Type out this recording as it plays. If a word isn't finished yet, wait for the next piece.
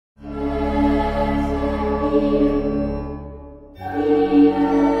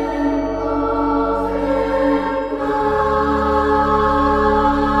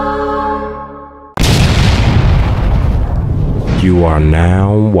are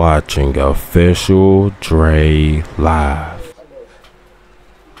now watching Official Dre Live.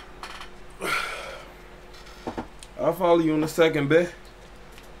 I'll follow you in a second, babe.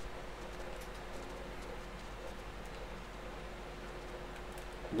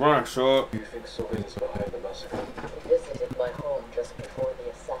 Run, short. You think Sylvain is behind the massacre? He visited my home just before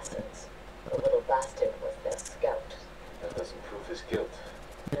the assassins. The little bastard was their scout. That doesn't prove his guilt.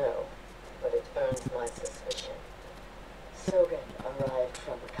 No, but it earns my suspicion. Sogen arrived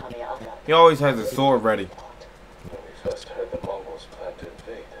from Kamiata. He always has a sword ready. When we first heard the Mongols planned to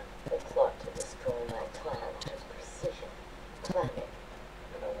invade, The plot to destroy my clan took precision, planning.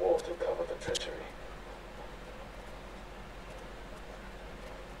 and a wall to cover the treachery.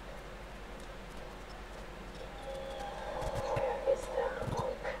 Where is that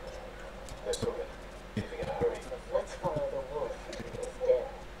monk? Yes, Sylvain. Leaving in a hurry. Let's follow the wolf. He's dead.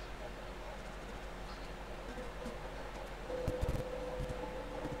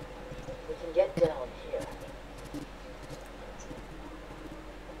 We can get down here.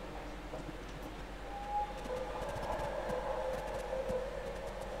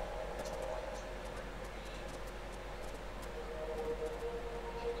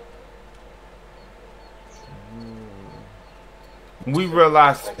 We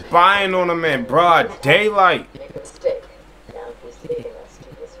realized spying on him in broad daylight. Make a mistake. Now he's leading us to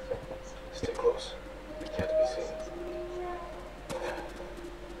his friends. Stay close. We can't be seen.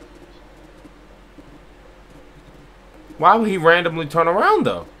 Why would he randomly turn around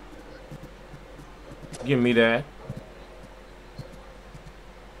though? Give me that.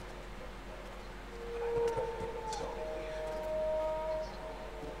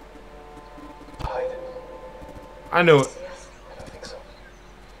 Hide. I knew it. I don't think so.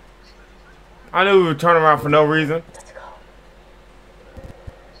 I knew he would turn around for no reason. Let's go.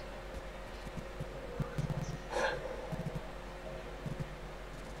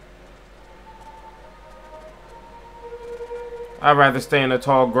 I'd rather stay in the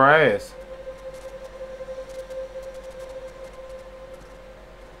tall grass.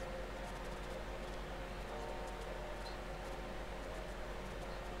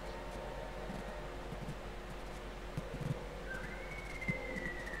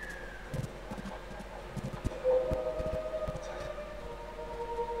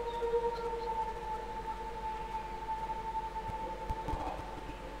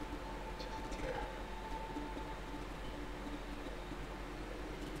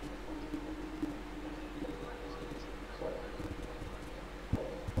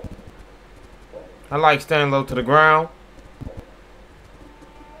 I like staying low to the ground.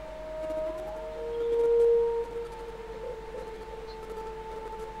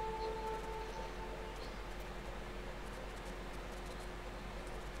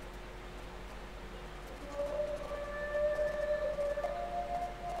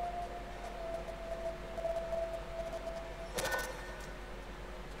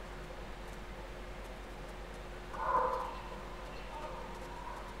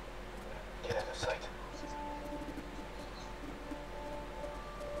 Get out of sight.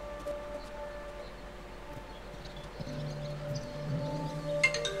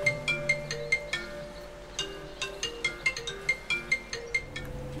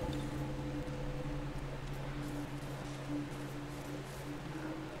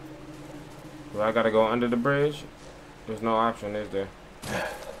 Do I gotta go under the bridge? There's no option, is there?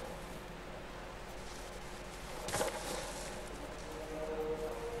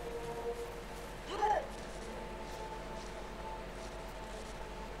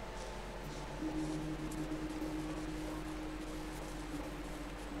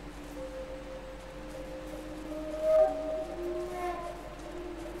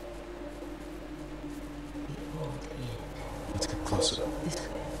 Let's get closer.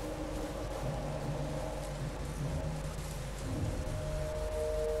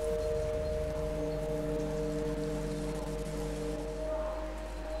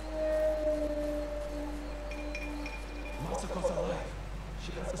 Masako's alive.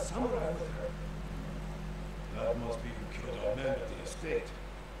 She has a samurai with her. That must be who killed our men at the estate.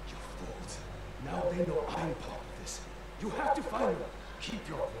 You fools. Now they know I'm part of this. You have to find them. Keep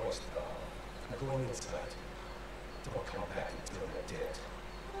your voice down. I'm going inside. Don't come back until they're dead.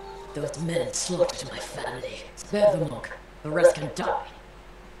 Those men slaughtered my family. Spare the monk. The rest can die.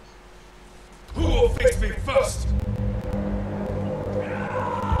 Who will face me first?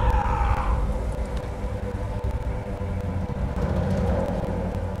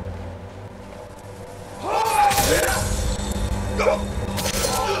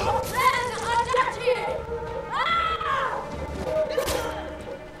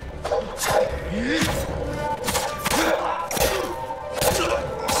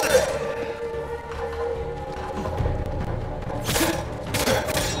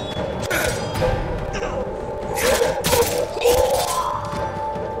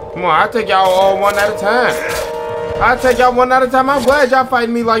 Come on, I'll take y'all all one at a time. I'll take y'all one at a time. I'm glad y'all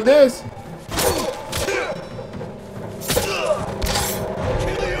fighting me like this.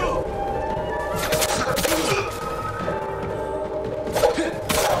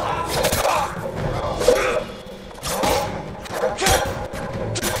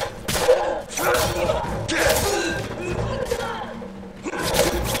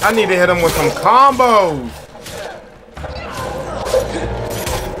 I need to hit him with some combos.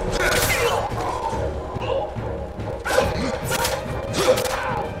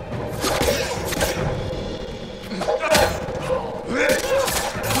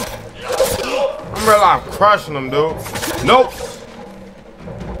 I'm crushing him, dude. Nope.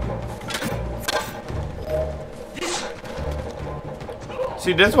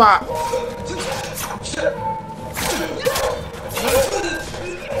 See, this why.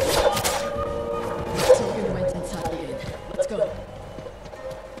 Let's go.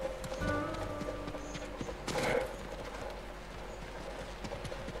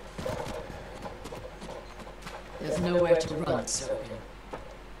 There's nowhere to run, Sogan.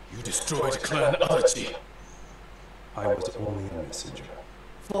 You destroyed Clan Archie. I was only a messenger.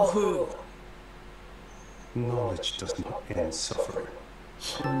 For who? Knowledge does not end suffering.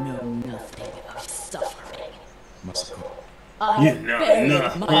 You know nothing of suffering. Masako. I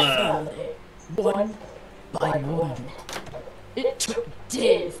buried my family, one by one. It took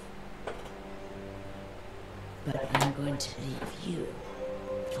days. But I'm going to leave you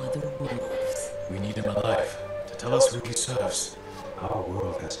for the wolves. We need him alive to tell us who he serves. Our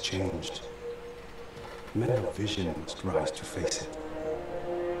world has changed. Men of vision must rise to face it.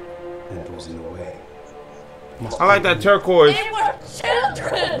 And those in the way must I like that turquoise. They were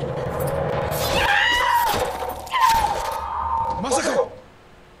children! Masako!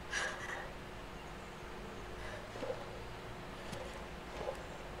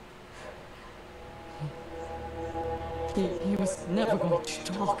 He was never going to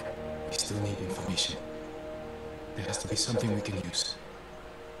talk. We still need information. There has to be something we can use.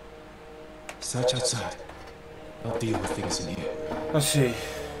 Search outside. I'll deal with things in here. Let's see.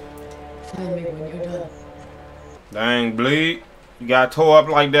 Find me when you're done. Dang, bleed. You got tore up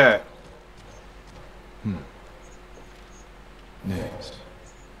like that. Names.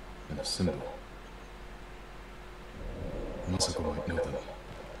 And a symbol. Masako might know them.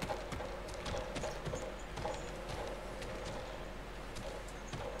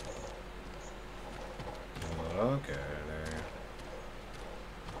 Okay.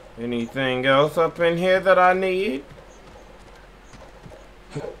 Anything else up in here that I need?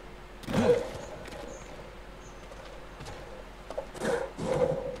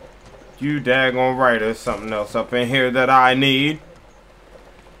 You daggone right, there's something else up in here that I need.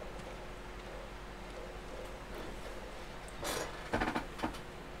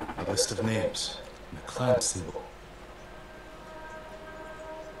 A list of names and a clan symbol.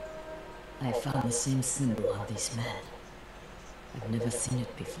 I found the same symbol on these men. I've never seen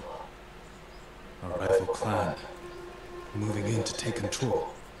it before. A rival clan moving in to take control.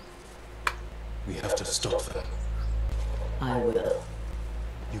 We have to stop them. I will.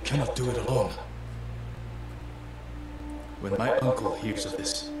 You cannot do it alone. When my uncle hears of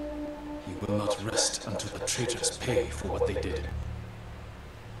this, he will not rest until the traitors pay for what they did.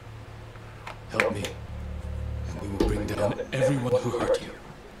 Help me, and we will bring down everyone who hurt you.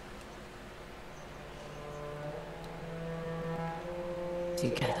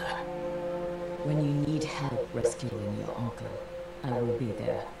 Together. When you need help rescuing your uncle, I will be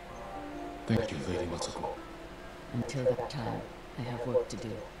there. Thank you, Lady Masako. Until that time, I have work to do.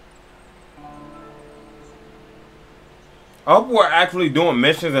 I hope we're actually doing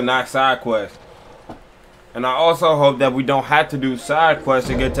missions and not side quests. And I also hope that we don't have to do side quests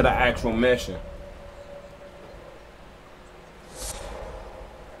to get to the actual mission.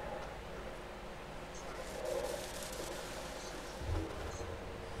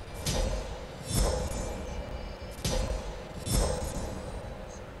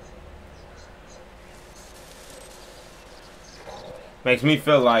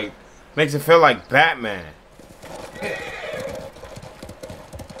 Makes it feel like Batman.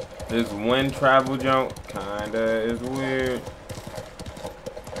 This wind travel junk kinda is weird.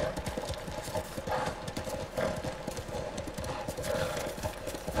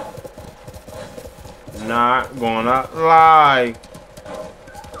 Not gonna lie.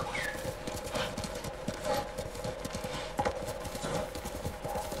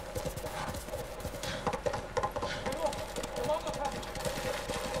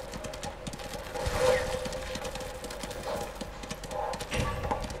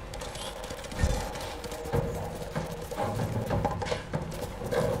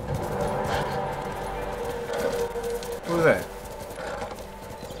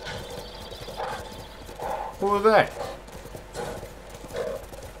 Who was that?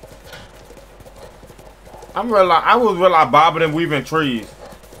 I was real bobbing and weaving trees.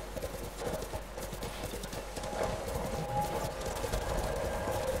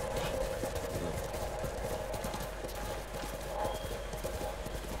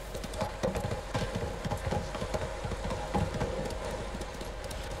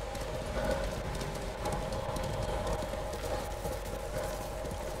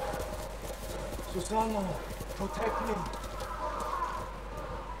 Susano, protect me.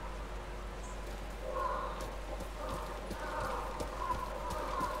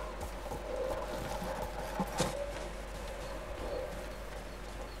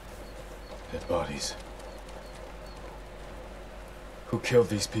 Dead bodies. Who killed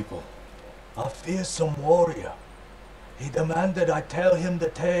these people? A fearsome warrior. He demanded I tell him the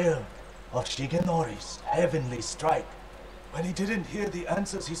tale of Shigenori's heavenly strike. When he didn't hear the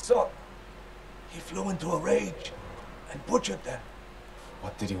answers he sought, he flew into a rage and butchered them.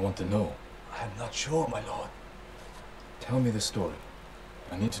 What did he want to know? I'm not sure, my lord. Tell me the story.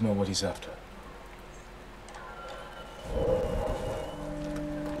 I need to know what he's after.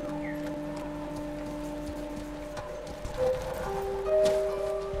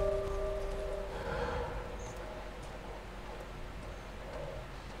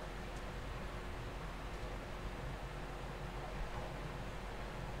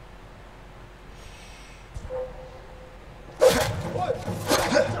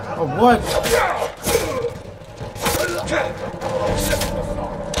 What?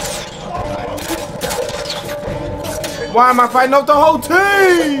 Why am I fighting up the whole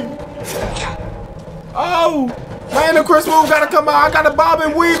team? Oh, man, the Chris move gotta come out. I gotta bob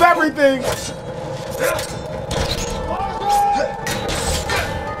and weave everything.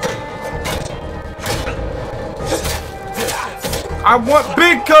 I want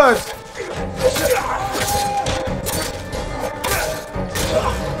big cuts.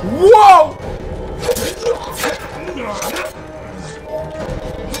 Whoa!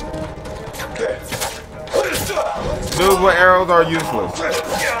 Dudes with arrows are useless.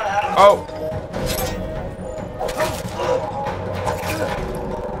 Oh.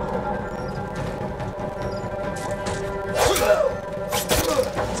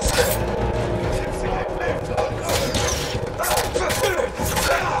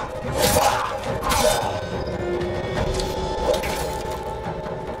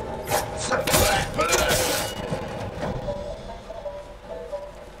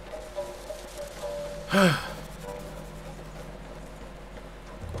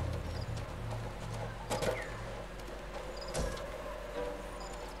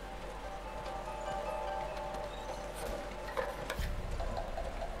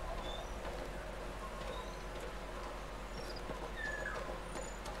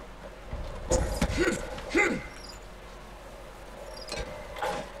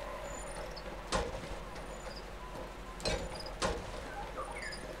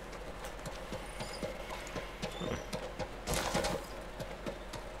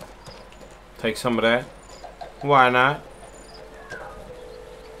 Take some of that. Why not?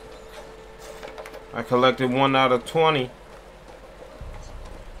 I collected 1 out of 20.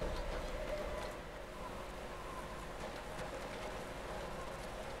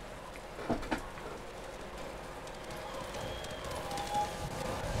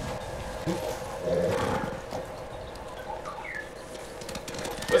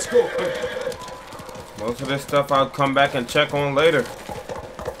 Let's go. Most of this stuff I'll come back and check on later.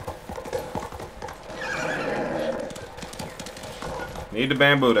 Need the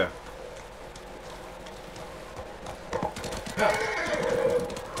bamboo there.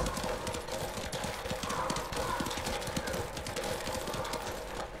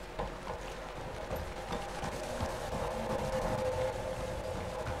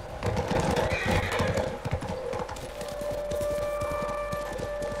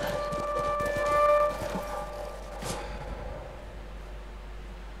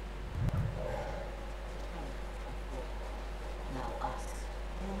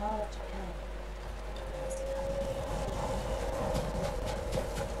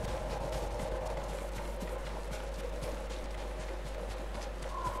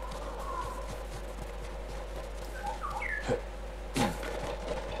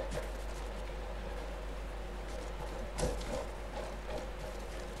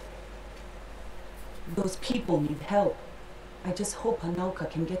 Those people need help. I just hope Hanauka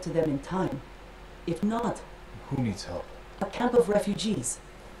can get to them in time. If not... Who needs help? A camp of refugees.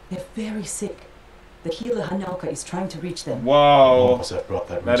 They're very sick. The healer Hanauka is trying to reach them. Whoa. Have brought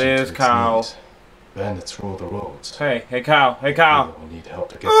that Is to its Kyle. knees. Bandits rule the roads. Hey Kyle. Hey, Kyle. We'll need help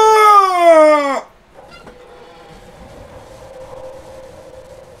to get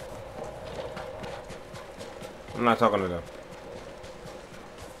I'm not talking to them.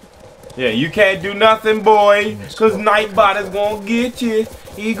 Yeah, you can't do nothing, boy, cause Nightbot is gonna get you.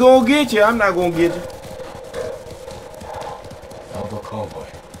 He gonna get you. I'm not gonna get you. Alpha convoy,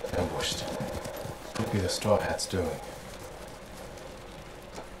 ambushed. Could be the Straw Hats doing.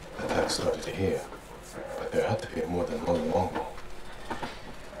 Attack started here, but there had to be more than one Mongol.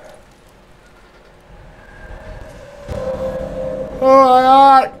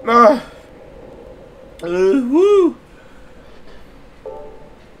 Oh my God! Woo!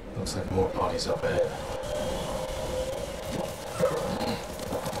 Looks like more bodies up ahead.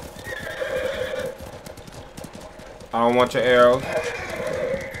 I don't want your arrows.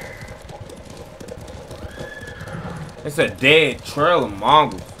 It's a dead trail of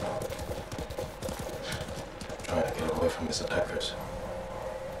Mongols. Trying to get away from his attackers.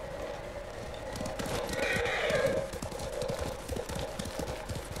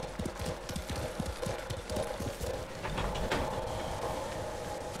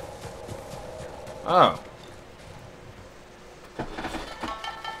 Oh.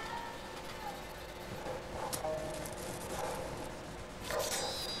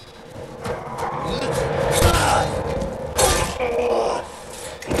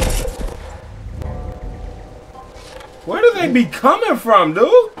 Where do they be coming from,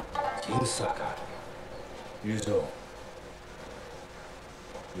 dude? Kinsaka. Yuzo.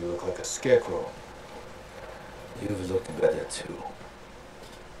 You look like a scarecrow. You've looked better too.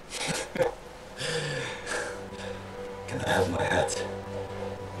 Can I have my hat?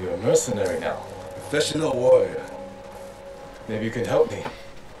 You're a mercenary now. Professional warrior. Maybe you can help me.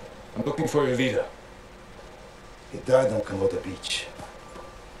 I'm looking for your leader. He died on Komodo Beach.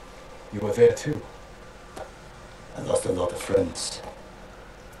 You were there too. I lost a lot of friends.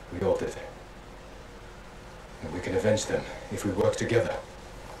 We all did. And we can avenge them if we work together.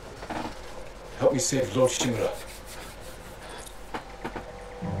 Help me save Lord Shimura.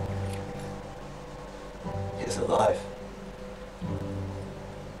 He's alive.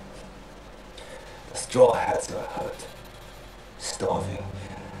 The Straw Hats are hurt. Starving.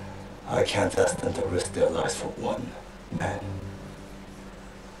 I can't ask them to risk their lives for one man.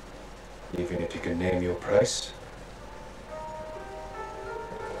 Even if you can name your price?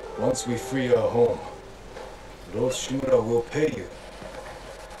 Once we free our home, Lord Shimura will pay you.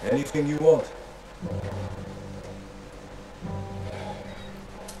 Anything you want.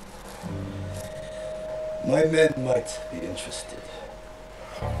 My men might be interested.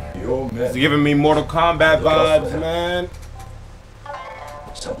 Your men. It's giving me Mortal Kombat vibes, man.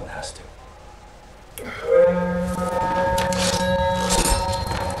 Someone has to.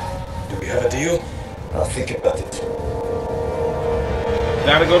 Do we have a deal? I'll think about it.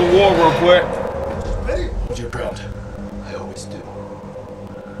 Gotta go to war real quick. Hold your ground. I always do.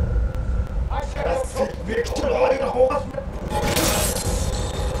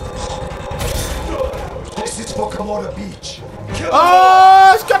 This is for Komodo Beach.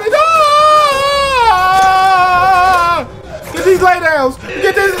 Oh, it's coming down! Get these laydowns.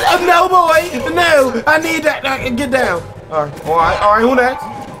 Get this. No, boy. No, I need that. Get down. All right. Who next?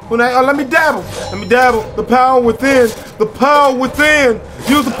 Who next? Oh, let me dabble. The power within. The power within.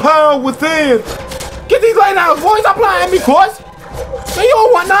 Use the power within. Get these laydowns, boys. Stop playing at me, course. You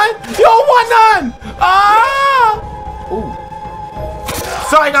don't want none. Ah! Ooh.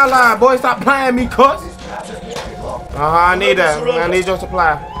 Sorry, I got lied, boy. Stop playing me, cuss. I need that. I need your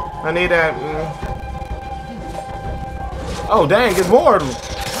supply. I need that. Oh, dang, it's more of them.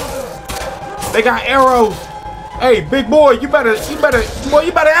 They got arrows. Hey, big boy, you better ask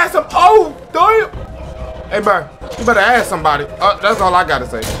them. Oh, damn. Hey, bro, you better ask somebody. That's all I gotta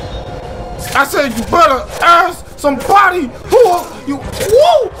say. I said you better ask somebody. Who you?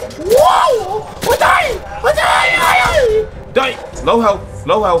 Whoa! What that? Dang, low health.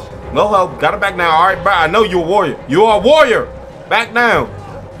 Got it back now. All right, bro. I know you're a warrior. You are a warrior. Back down.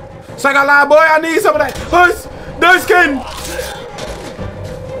 Second line, boy. I need some of that. This can.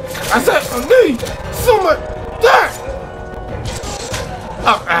 I said I need some of that.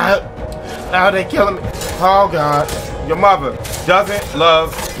 Oh, they killing me. Oh God, your mother doesn't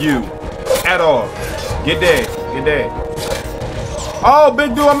love you at all. Get dead. Oh,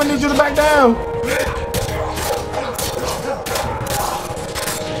 big dude, I'm gonna need you to back down.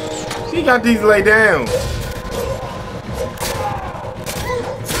 She got these laid down.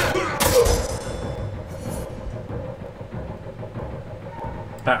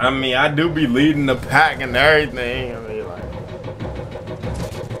 I mean, I do be leading the pack and everything. I mean, like,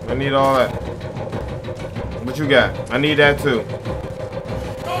 I need all that. What you got? I need that too.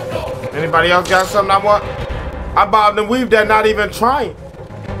 Anybody else got something I want? I bobbed and weaved that, not even trying.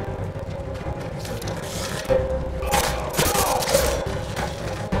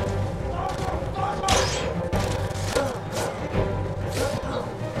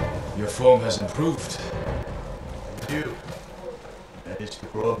 Your form has improved. You managed to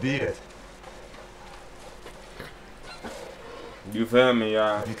grow a beard. You feel me,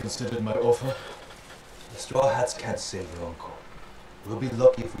 y'all? Have you considered my offer? The Straw Hats can't save your uncle. We'll be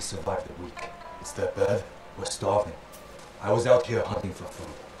lucky if we survive the week. It's that bad? We're starving. I was out here hunting for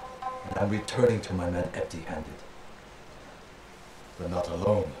food, and I'm returning to my men empty-handed. But not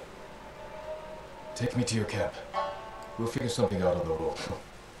alone. Take me to your camp. We'll figure something out on the road.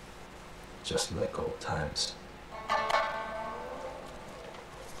 Just like old times.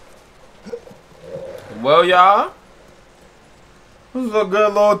 Well, y'all, this was a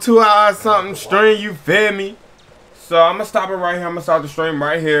good little 2-hour something stream, you feel me? So I'm gonna stop it right here. I'm gonna start the stream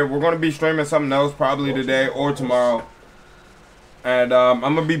right here. We're gonna be streaming something else probably today or tomorrow. And I'm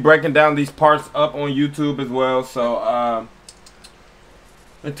gonna be breaking down these parts up on YouTube as well. So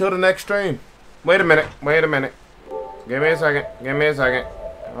until the next stream. Wait a minute. Wait a minute. Give me a second. Give me a second.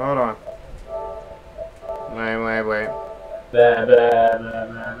 Hold on. Wait.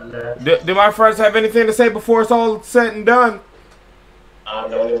 Do my friends have anything to say before it's all said and done?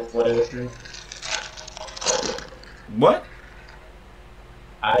 What is the stream? What?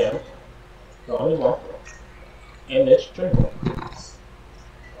 I am the only one in this stream.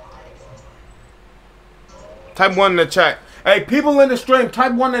 Type 1 in the chat. Hey, people in the stream,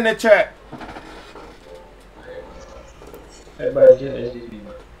 type 1 in the chat. Everybody, it's just me.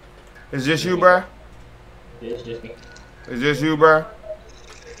 It's just you, bruh? It's just me. It's just you, bruh?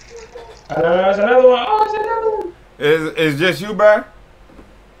 It's another one. Oh, it's another one. It's just you, bruh?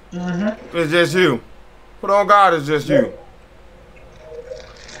 It's just you. Put on God, it's just you.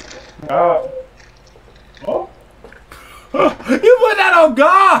 Oh. You put that on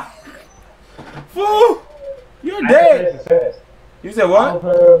God! Fool! You're dead. You said what?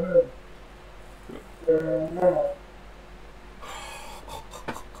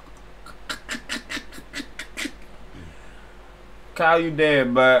 Kyle, you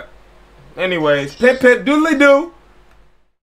dead, but anyways, pip doodly doo.